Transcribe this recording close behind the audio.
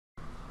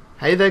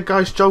Hey there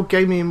guys,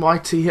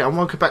 JoelGamingYT here and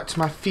welcome back to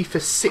my FIFA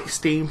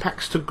 16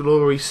 Packs to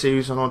Glory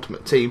series on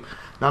Ultimate Team.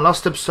 Now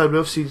last episode we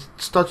obviously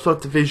started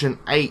off Division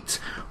 8,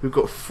 we've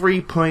got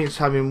 3 points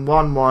having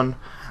won one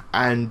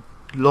and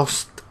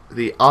lost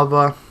the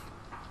other.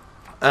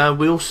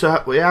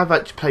 We have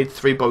actually played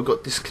 3 but we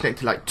got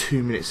disconnected like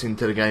 2 minutes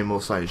into the game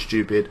or something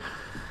stupid.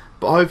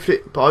 But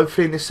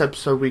hopefully in this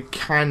episode we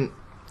can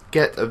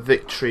get a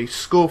victory,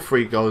 score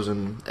 3 goals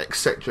and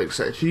etc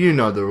etc. You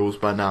know the rules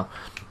by now.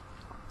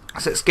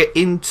 So let's get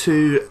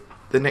into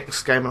the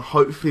next game and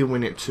hopefully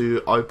win it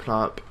to open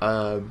up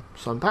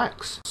some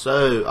packs.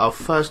 So our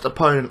first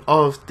opponent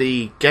of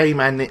the game,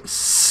 and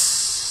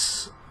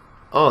it's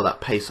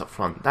that pace up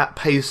front. That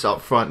pace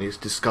up front is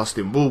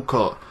disgusting.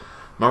 Walcott,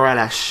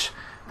 Morales,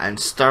 and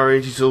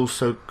Sturridge. He's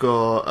also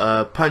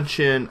got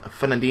Punchin,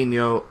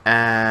 Fernandinho,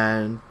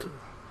 and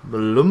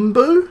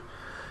Malumbu.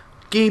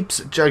 Gibbs,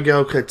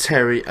 Jagielka,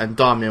 Terry, and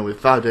Damian with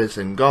Valdez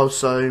and goal.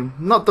 So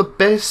not the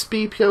best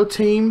BPL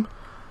team,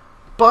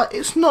 but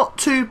it's not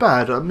too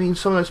bad. I mean,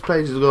 some of those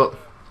players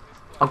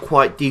are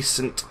quite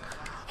decent.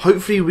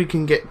 Hopefully we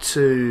can get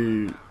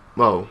to,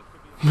 well,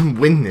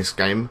 win this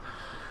game.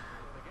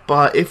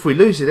 But if we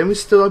lose it, then we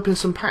still open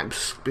some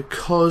packs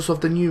because of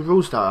the new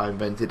rules that I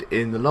invented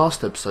in the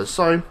last episode.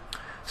 So,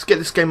 let's get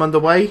this game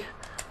underway.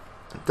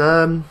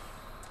 And,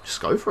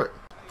 just go for it.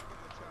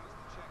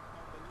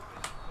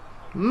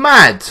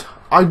 Mad!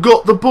 I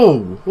got the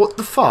ball. What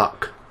the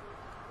fuck?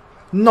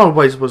 No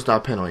ways was that a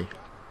penalty.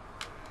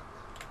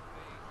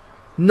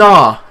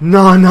 Nah.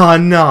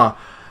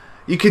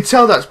 You can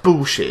tell that's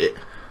bullshit.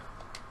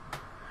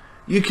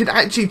 You can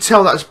actually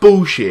tell that's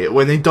bullshit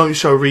when they don't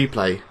show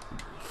replay.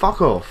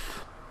 Fuck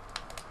off.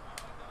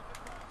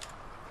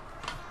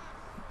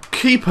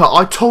 Keeper,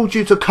 I told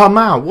you to come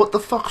out. What the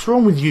fuck's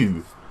wrong with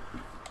you?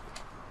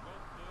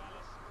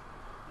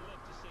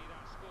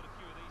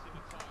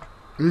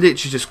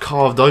 Literally just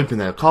carved open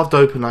there. Carved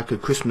open like a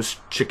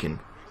Christmas chicken.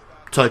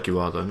 Turkey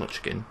rather, not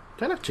chicken.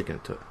 Don't have chicken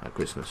at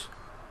Christmas.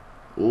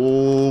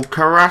 Oh,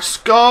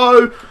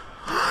 Carrasco!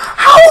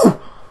 How?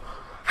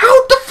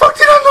 How the fuck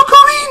did I not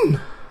go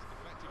in?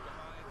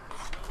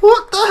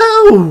 What the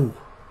hell?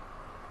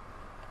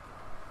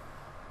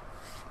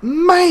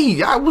 Mate,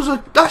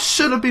 that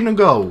should have been a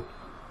goal.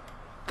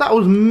 That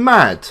was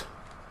mad.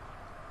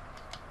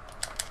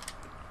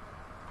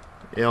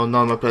 Yeah, none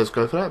of my players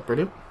go for that.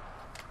 Brilliant.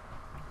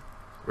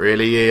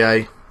 Really,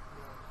 EA?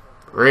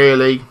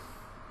 Really?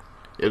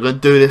 You're gonna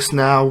do this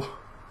now?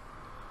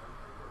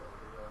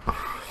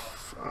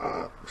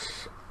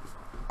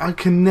 I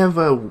can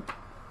never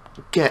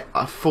get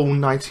a full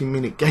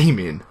 90-minute game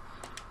in.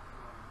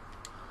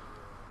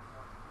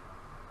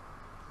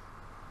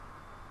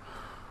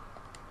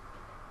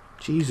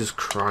 Jesus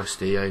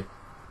Christ, EA.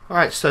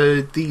 Alright,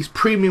 so these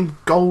premium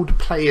gold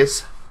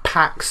players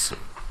packs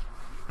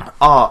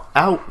are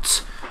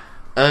out.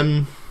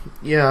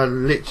 Yeah, I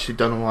literally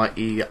don't know why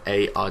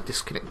EA are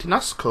disconnecting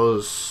us,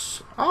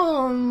 because I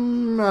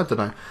don't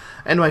know.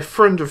 Anyway,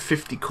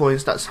 450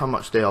 coins, that's how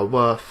much they are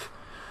worth.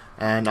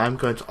 And I'm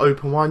going to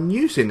open one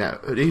using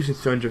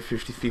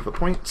 350 FIFA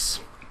points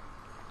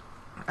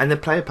and the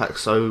player pack.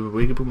 So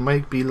we may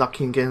be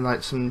lucky in getting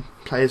like some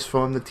players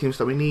from the teams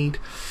that we need.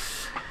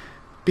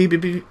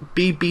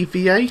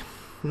 BBVA,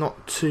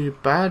 not too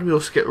bad. We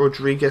also get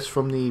Rodriguez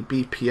from the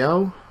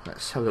BPL.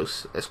 Let's have a look.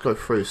 Let's go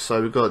through.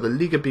 So we've got the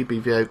Liga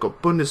BBVA, we've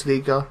got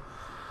Bundesliga,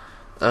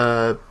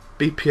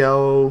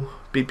 BPL,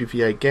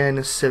 BBVA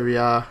again, Serie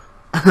A,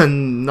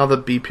 another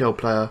BPL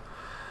player.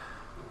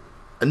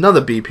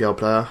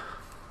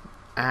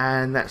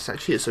 And that's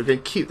actually it. So we're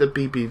going to keep the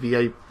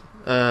BBVA,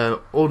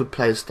 all the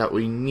players that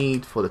we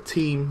need for the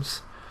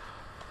teams.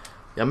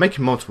 Yeah, I'm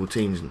making multiple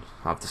teams and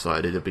I've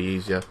decided it'll be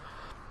easier.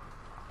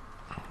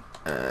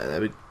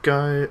 There we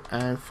go.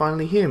 And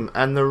finally him.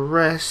 And the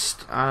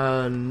rest,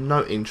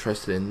 not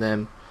interested in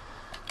them.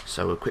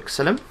 So we'll quick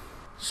sell him.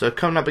 So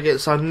coming up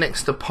against our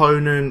next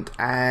opponent,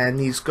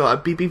 and he's got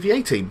a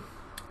BBVA team.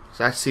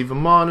 So that's either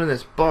Marlon,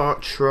 there's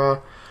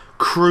Bartra,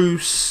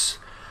 Cruz,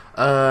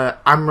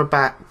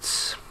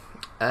 Amrabat,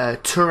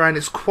 Turan.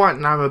 Is quite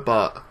narrow,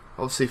 but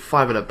obviously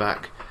 5 at the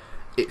back.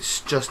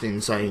 It's just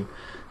insane.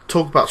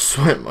 Talk about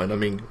sweat mode, I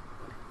mean,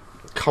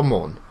 come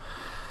on.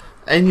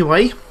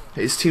 Anyway,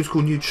 his team's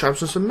called New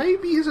Trabzon, so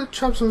maybe he's a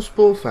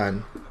Trabzonspor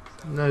fan.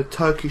 No,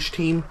 Turkish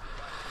team.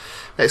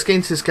 Let's get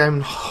into this game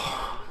and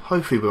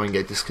hopefully we won't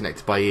get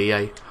disconnected by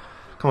EA.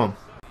 Come on.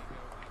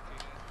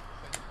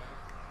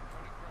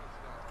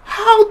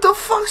 How the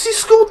fuck's he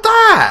scored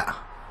that?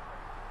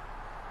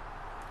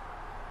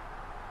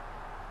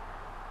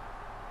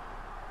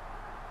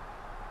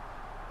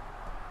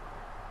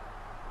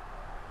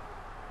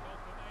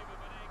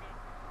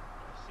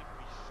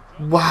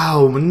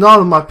 Wow,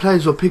 none of my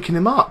players were picking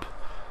him up.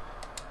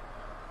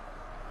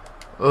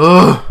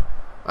 Ugh,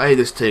 I hate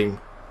this team.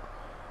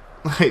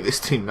 I hate this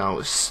team now.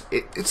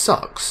 It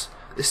sucks.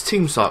 This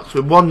team sucks.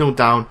 We're 1-0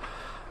 down.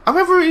 I've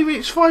never really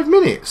reached 5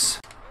 minutes.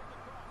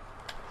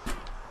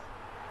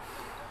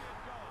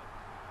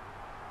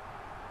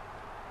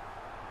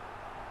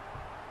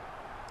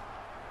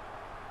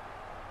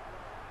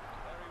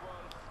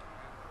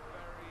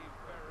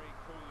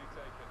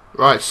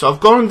 Right, so I've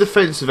gone on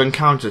defensive and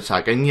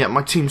counter-attack, and yet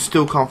my team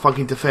still can't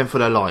fucking defend for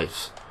their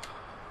lives.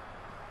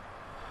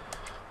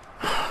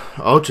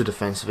 Ultra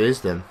defensive it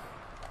is then.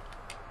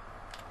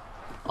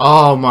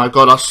 Oh my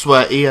god, I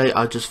swear EA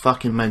are just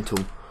fucking mental.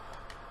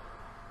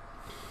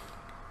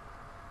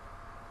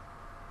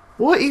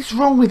 What is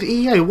wrong with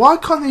EA? Why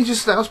can't they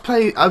just let us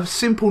play a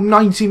simple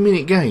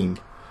 90-minute game?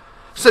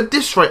 So at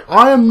this rate,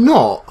 I am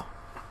not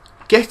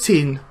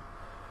getting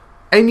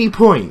any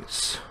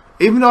points.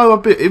 Even though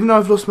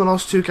I've lost my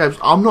last 2 games,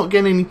 I'm not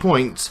getting any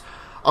points.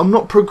 I'm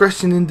not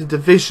progressing in the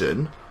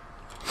division.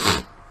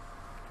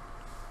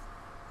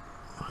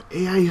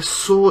 EA,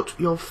 sort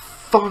your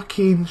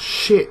fucking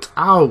shit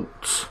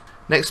out.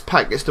 Next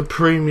pack is the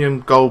premium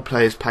gold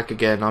players pack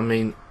again. I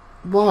mean,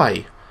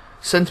 why?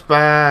 Centre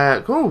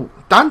back. Oh,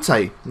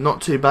 Dante.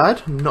 Not too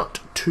bad. Not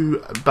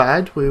too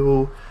bad. We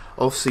will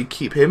obviously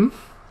keep him.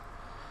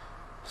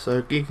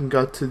 So he can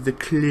go to the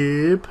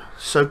club.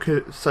 So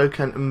can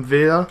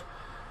Mvila.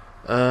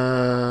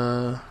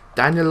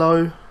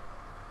 Danilo,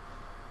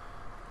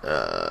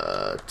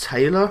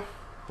 Taylor,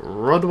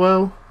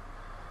 Rodwell,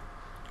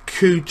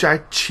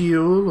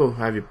 Kujachiul, or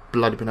however you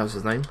bloody pronounce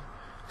his name.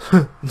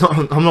 I'm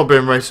not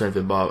being racist or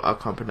anything, but I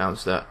can't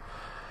pronounce that.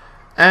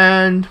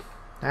 And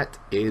that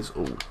is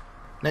all.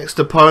 Next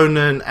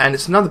opponent, and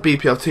it's another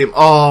BPL team.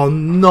 Oh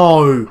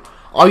no!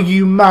 Are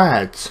you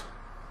mad?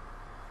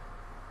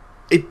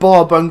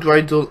 Ibarba and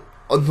Gradle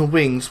on the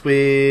wings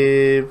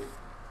with...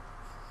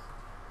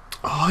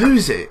 Oh, who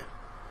is it?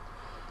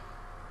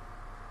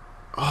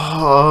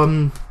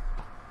 Adam,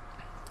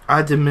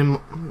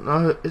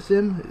 is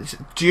him? Is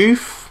it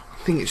Juve?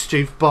 I think it's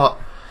Juve, but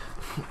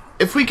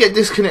if we get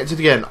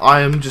disconnected again,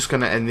 I am just going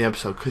to end the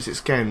episode because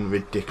it's getting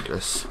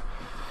ridiculous.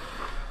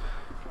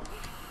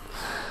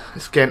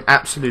 It's getting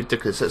absolutely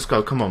ridiculous. Let's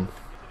go, come on.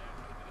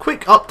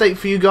 Quick update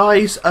for you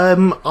guys.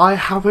 I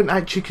haven't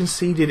actually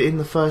conceded in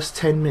the first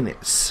 10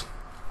 minutes.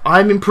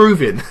 I'm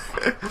improving.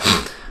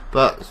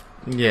 But,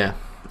 yeah.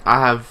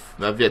 I've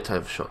yet to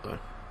have a shot though.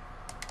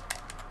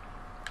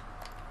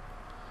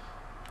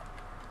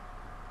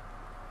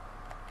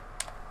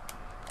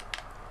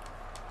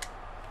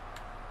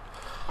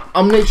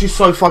 I'm literally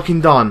so fucking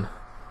done.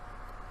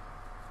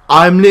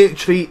 I'm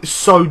literally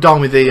so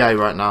done with EA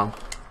right now.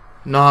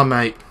 Nah,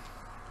 mate.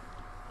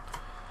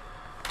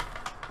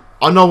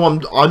 I know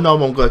what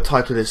I'm gonna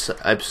title this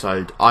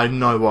episode. I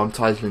know what I'm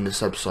titling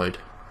this episode.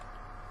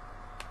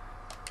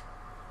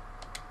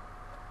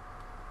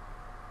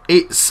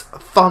 It's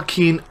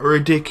fucking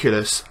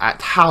ridiculous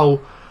at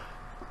how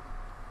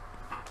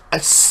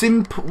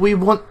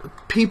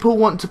people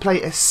want to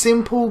play a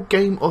simple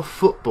game of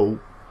football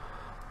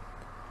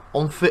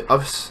on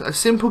a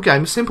simple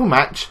game, a simple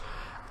match,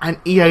 and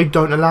EA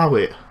don't allow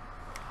it.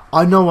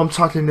 I know I'm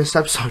titling this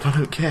episode, I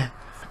don't care.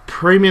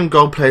 Premium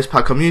gold players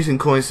pack. I'm using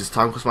coins this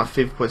time because my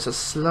FIFA points are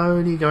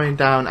slowly going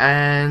down,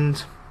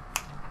 and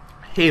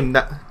him,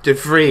 that De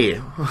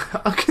Vrij.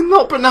 I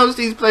cannot pronounce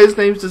these players'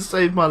 names to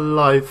save my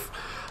life.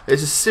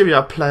 There's a Serie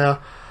A player.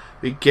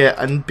 We get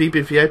a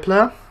BBVA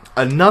player,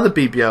 another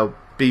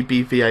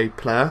BBVA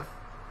player,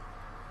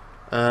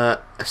 a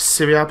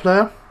Serie A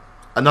player,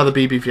 another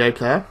BBVA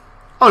player,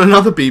 oh,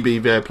 another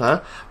BBVA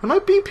player, and no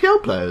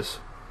BPL players.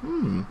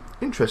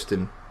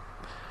 Interesting.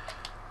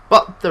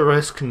 But the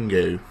rest can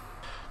go.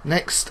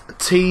 Next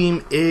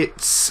team,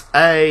 it's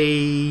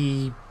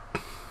a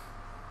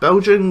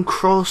Belgian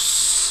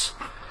cross,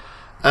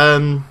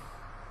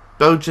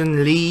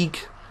 Belgian league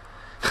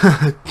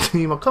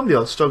team. I can't believe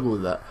I struggle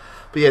with that.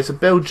 But yeah, it's a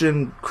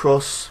Belgian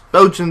cross,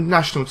 Belgian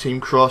national team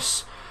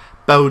cross,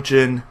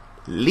 Belgian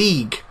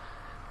league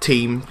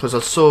team. Because I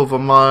saw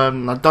them, I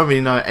don't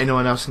really know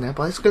anyone else in there,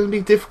 but it's going to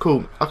be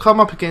difficult. I come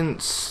up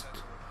against,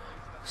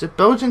 is it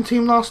Belgian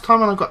team last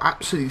time, and I got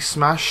absolutely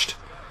smashed.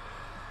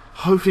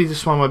 Hopefully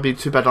this one won't be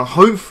too bad, and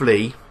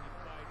hopefully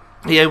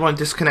EA won't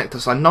disconnect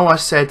us. I know I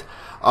said,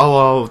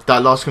 oh,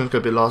 that last game was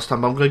going to be last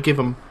time, but I'm going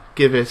to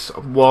give this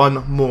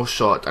one more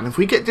shot, and if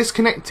we get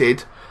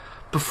disconnected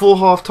before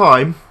half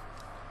time,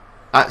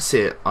 that's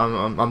it.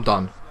 I'm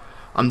done.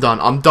 I'm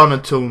done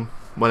until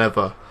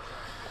whenever.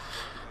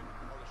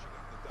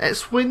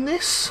 Let's win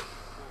this,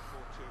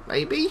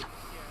 maybe.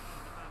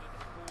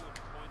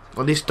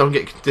 Or at least don't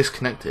get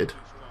disconnected.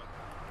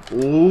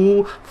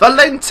 Ooh,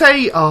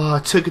 Valente! Oh, I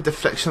took a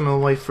deflection all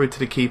the way through to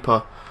the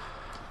keeper.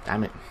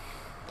 Damn it.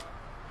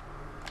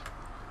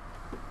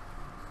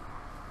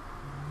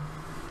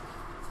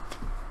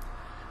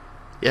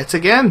 Yet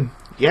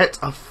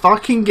a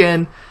fucking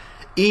again,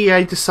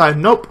 EA decide,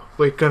 nope,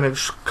 we're gonna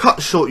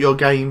cut short your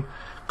game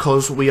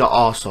because we are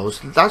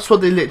arseholes. That's what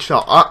they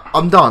literally are.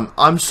 I'm done.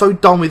 I'm so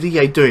done with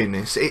EA doing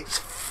this. It's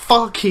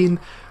fucking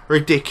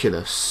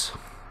ridiculous.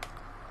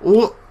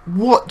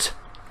 What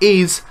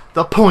is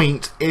the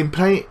point in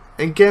playing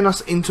and getting us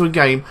into a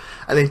game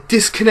and then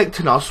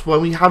disconnecting us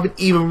when we haven't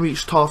even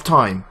reached half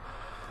time?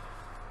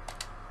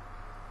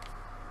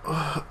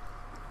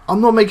 I'm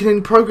not making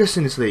any progress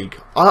in this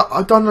league.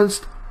 I don't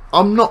understand.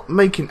 I'm not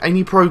making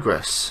any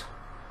progress.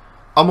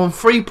 I'm on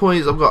 3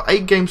 points. I've got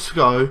 8 games to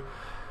go.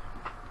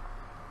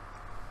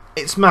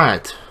 It's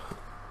mad.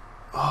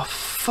 Oh,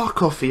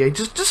 fuck off, EA.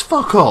 Just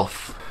fuck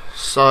off.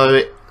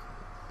 So,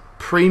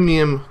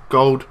 premium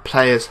gold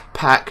players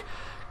pack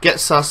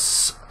gets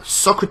us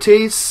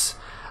Socrates,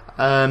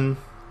 Bundesliga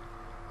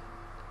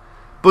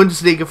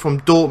from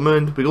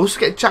Dortmund. We also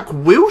get Jack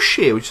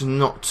Wilshere, which is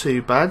not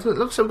too bad. It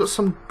looks like we've got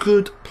some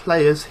good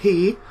players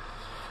here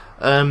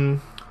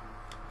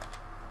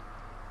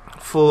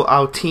for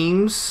our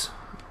teams.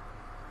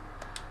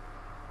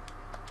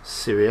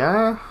 Serie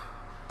A,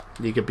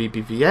 Liga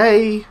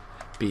BBVA,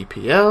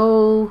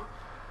 BPL,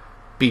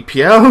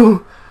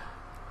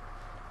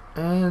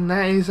 and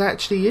that is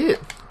actually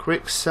it.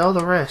 Quick sell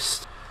the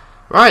rest.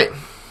 Right,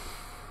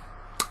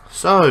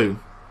 so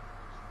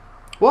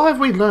what have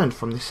we learned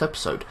from this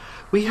episode?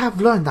 We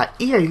have learned that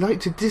EA like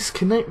to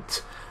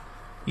disconnect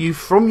you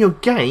from your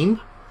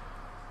game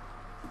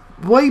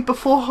way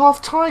before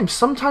half time,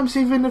 sometimes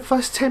even the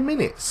first 10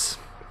 minutes.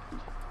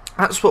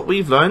 That's what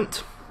we've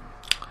learned.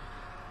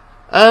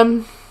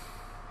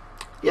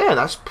 Yeah,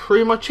 that's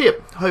pretty much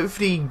it.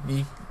 Hopefully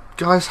you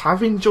guys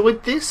have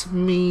enjoyed this. I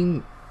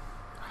mean,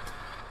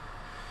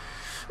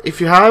 if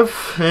you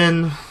have,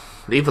 then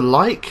leave a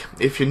like.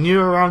 If you're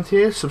new around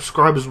here,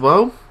 subscribe as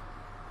well.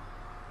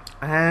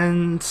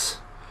 And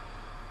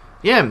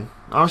yeah,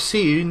 I'll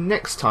see you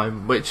next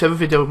time. Whichever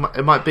video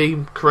it might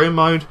be, career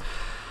mode.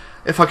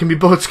 If I can be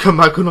bothered to come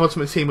back on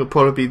Ultimate Team, will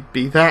probably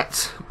be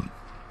that.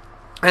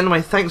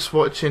 Anyway, thanks for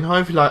watching.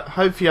 Hope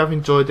you have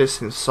enjoyed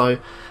this, and so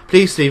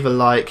please leave a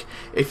like.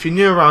 If you're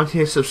new around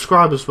here,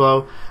 subscribe as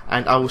well,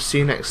 and I will see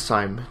you next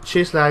time.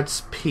 Cheers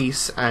lads,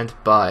 peace and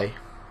bye.